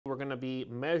going to be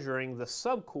measuring the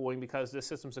subcooling because this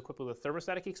system is equipped with a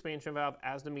thermostatic expansion valve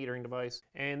as the metering device.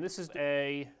 And this is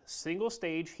a single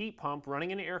stage heat pump running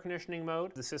in air conditioning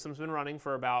mode. The system's been running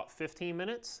for about 15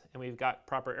 minutes and we've got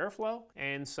proper airflow.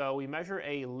 And so we measure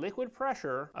a liquid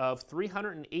pressure of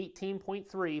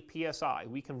 318.3 psi.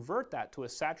 We convert that to a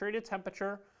saturated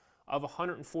temperature of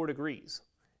 104 degrees.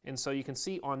 And so you can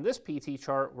see on this PT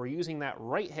chart, we're using that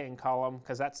right-hand column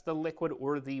because that's the liquid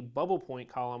or the bubble point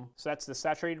column. So that's the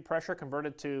saturated pressure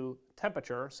converted to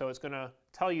temperature. So it's going to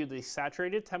tell you the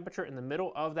saturated temperature in the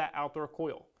middle of that outdoor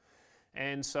coil.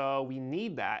 And so we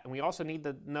need that, and we also need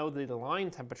to know the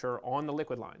line temperature on the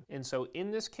liquid line. And so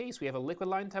in this case, we have a liquid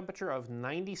line temperature of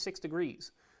 96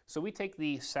 degrees. So we take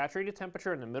the saturated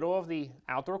temperature in the middle of the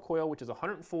outdoor coil, which is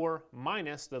 104,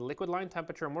 minus the liquid line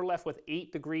temperature, and we're left with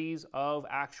 8 degrees of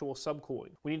actual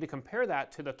subcooling. We need to compare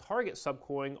that to the target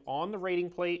subcooling on the rating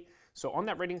plate. So on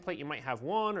that rating plate, you might have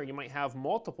one or you might have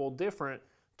multiple different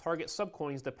target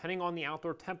subcoolings depending on the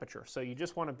outdoor temperature. So you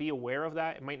just want to be aware of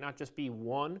that. It might not just be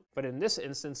one, but in this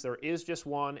instance, there is just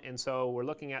one. And so we're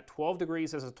looking at 12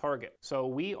 degrees as a target. So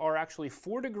we are actually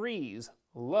 4 degrees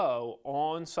low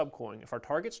on subcooling. If our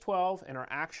target's 12 and our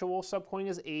actual subcooling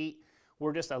is 8,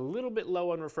 we're just a little bit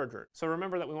low on refrigerant. So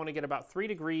remember that we want to get about 3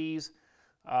 degrees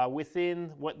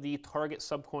within what the target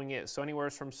subcooling is. So anywhere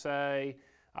from, say,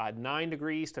 9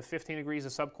 degrees to 15 degrees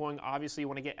of subcooling. Obviously, you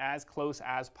want to get as close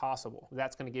as possible.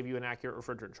 That's going to give you an accurate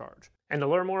refrigerant charge. And to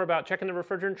learn more about checking the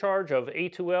refrigerant charge of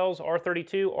A2L's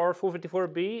R32,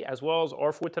 R-454B, as well as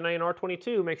R-410A and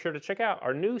R22, make sure to check out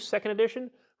our new 2nd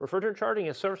edition Refrigerant Charging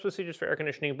and Service Procedures for Air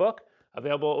Conditioning book,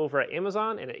 available over at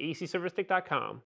Amazon and at acservicetech.com.